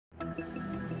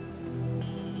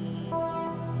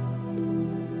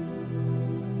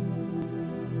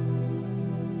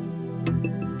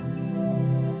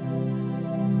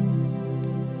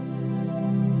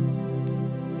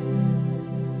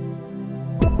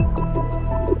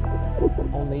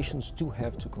nations do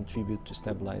have to contribute to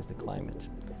stabilize the climate.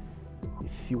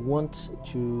 If you want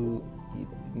to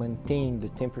maintain the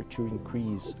temperature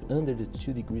increase under the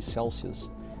 2 degrees Celsius,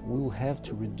 we will have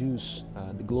to reduce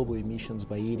the global emissions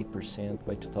by 80%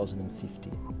 by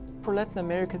 2050. For Latin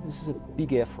America, this is a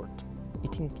big effort.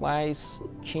 It implies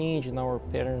change in our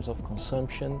patterns of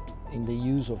consumption, in the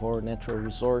use of our natural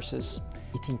resources.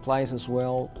 It implies as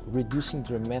well reducing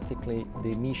dramatically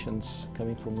the emissions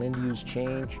coming from land use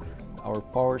change, our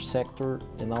power sector,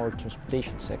 and our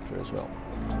transportation sector as well.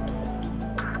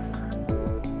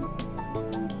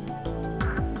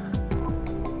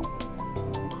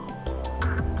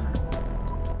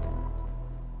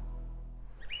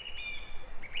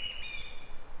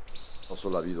 No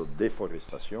solo ha habido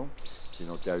deforestación,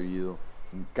 sino que ha habido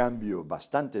un cambio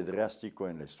bastante drástico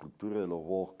en la estructura de los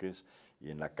bosques y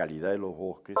en la calidad de los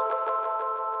bosques.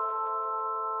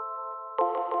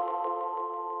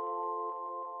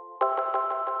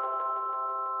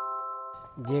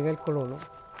 Llega el colono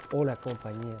o la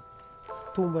compañía,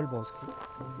 tumba el bosque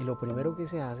y lo primero que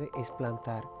se hace es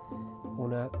plantar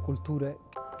una cultura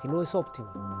que no es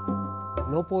óptima.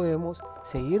 No podemos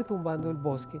seguir tumbando el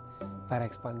bosque para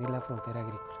expandir la frontera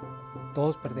agrícola.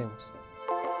 Todos perdemos.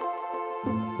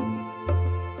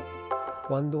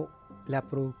 Cuando la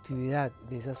productividad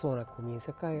de esa zona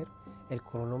comienza a caer, el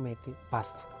colono mete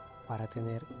pasto para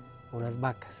tener unas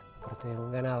vacas, para tener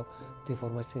un ganado de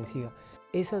forma extensiva.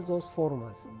 Esas dos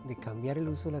formas de cambiar el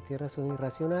uso de la tierra son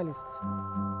irracionales.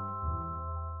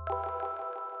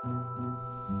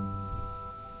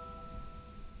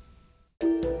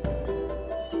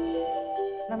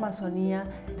 La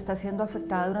Amazonía está siendo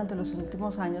afectada durante los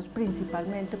últimos años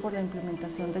principalmente por la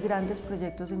implementación de grandes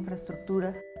proyectos de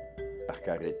infraestructura. Las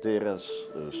carreteras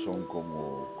son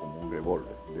como un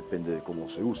revólver, depende de cómo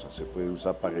se usa. Se puede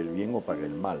usar para el bien o para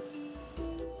el mal.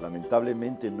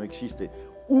 Lamentablemente no existe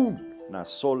una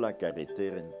sola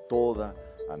carretera en toda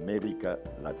América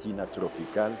Latina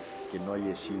tropical que no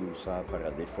haya sido usada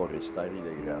para deforestar y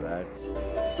degradar.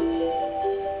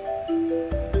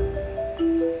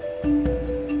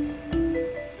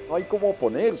 No hay cómo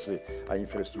oponerse a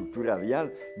infraestructura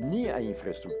vial ni a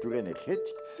infraestructura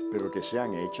energética, pero que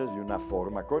sean hechas de una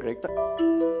forma correcta.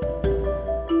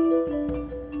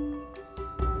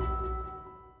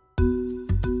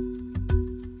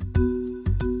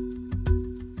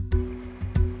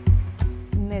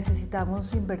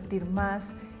 Necesitamos invertir más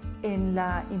en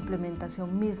la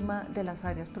implementación misma de las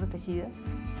áreas protegidas.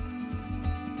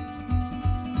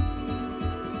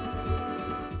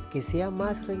 Que sea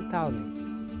más rentable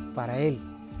para él,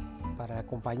 para la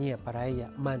compañía, para ella,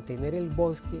 mantener el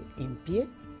bosque en pie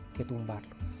que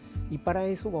tumbarlo. Y para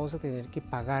eso vamos a tener que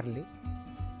pagarle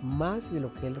más de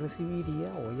lo que él recibiría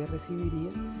o ella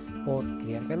recibiría por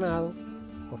criar ganado,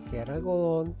 por criar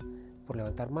algodón, por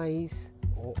levantar maíz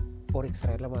o por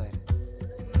extraer la madera.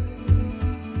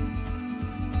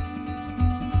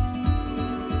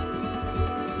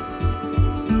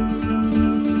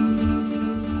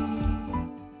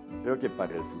 Creo que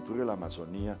para el futuro de la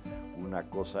Amazonía una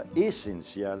cosa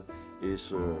esencial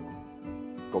es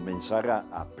comenzar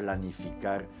a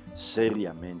planificar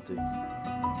seriamente.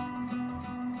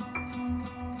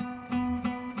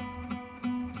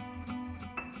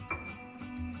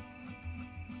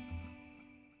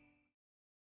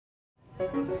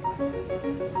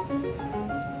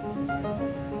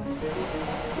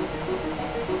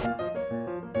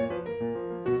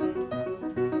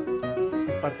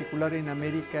 En particular en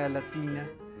América Latina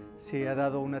se ha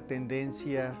dado una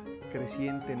tendencia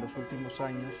creciente en los últimos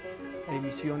años a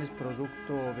emisiones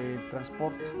producto del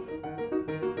transporte.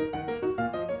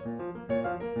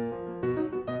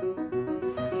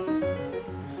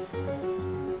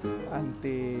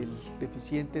 Ante el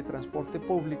deficiente transporte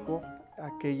público,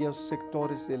 aquellos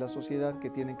sectores de la sociedad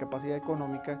que tienen capacidad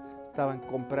económica estaban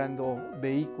comprando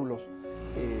vehículos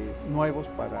nuevos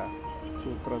para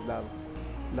su traslado.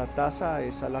 La tasa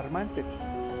es alarmante.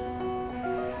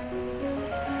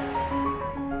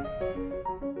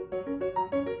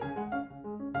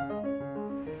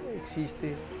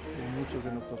 Existe en muchos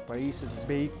de nuestros países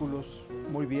vehículos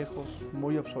muy viejos,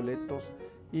 muy obsoletos,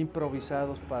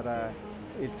 improvisados para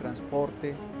el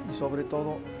transporte y sobre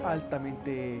todo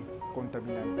altamente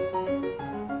contaminantes.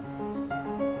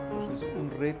 Entonces,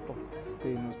 un reto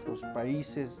de nuestros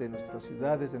países, de nuestras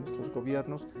ciudades, de nuestros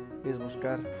gobiernos, es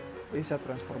buscar esa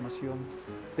transformación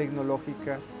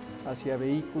tecnológica hacia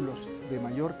vehículos de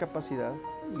mayor capacidad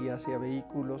y hacia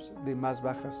vehículos de más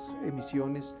bajas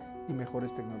emisiones y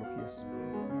mejores tecnologías.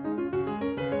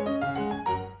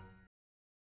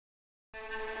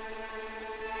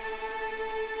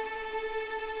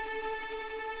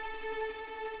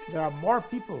 there are more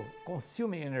people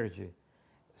consuming energy.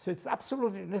 So it's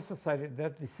absolutely necessary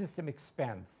that the system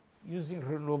expands using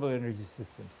renewable energy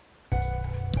systems.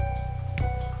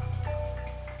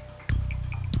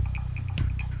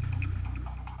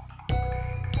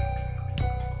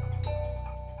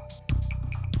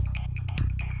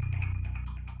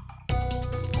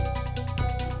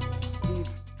 The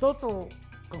total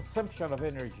consumption of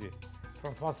energy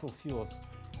from fossil fuels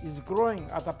is growing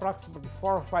at approximately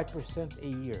 4 or 5% a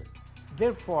year.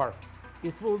 Therefore,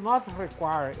 it will not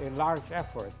require a large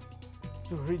effort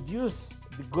to reduce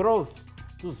the growth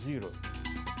to zero.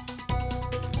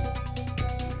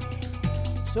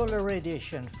 Solar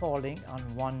radiation falling on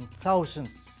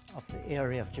 1,000th of the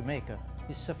area of Jamaica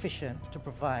is sufficient to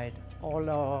provide all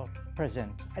our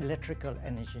present electrical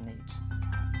energy needs.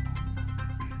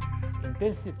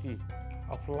 Intensity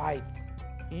of light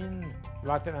in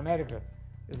Latin America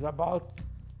is about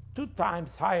 2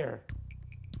 times higher,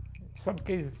 in some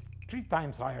cases 3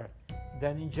 times higher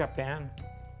than in Japan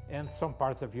and some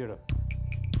parts of Europe.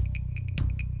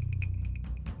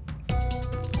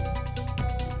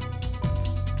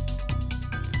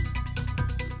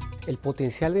 El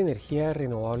potencial de energía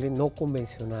renovable no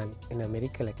convencional en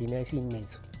América Latina es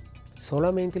inmenso.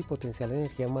 Solamente el potencial de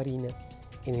energía marina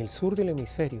en el sur del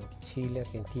hemisferio, Chile,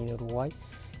 Argentina, Uruguay,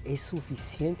 es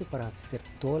suficiente para abastecer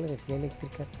toda la energía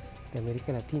eléctrica de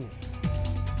América Latina.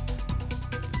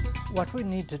 What we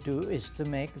need to do is to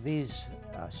make these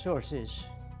sources,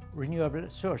 renewable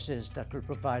sources that will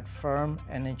provide firm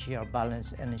energy or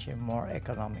balanced energy, more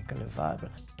economically viable.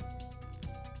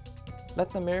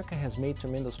 Latin America has made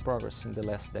tremendous progress in the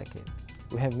last decade.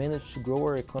 We have managed to grow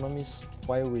our economies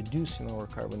while reducing our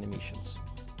carbon emissions.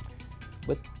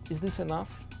 But is this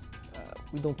enough?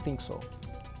 We don't think so.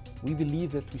 We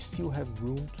believe that we still have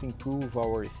room to improve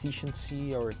our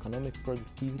efficiency, our economic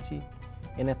productivity,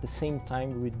 and at the same time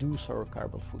reduce our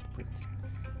carbon footprint.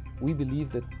 We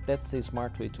believe that that's a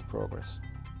smart way to progress.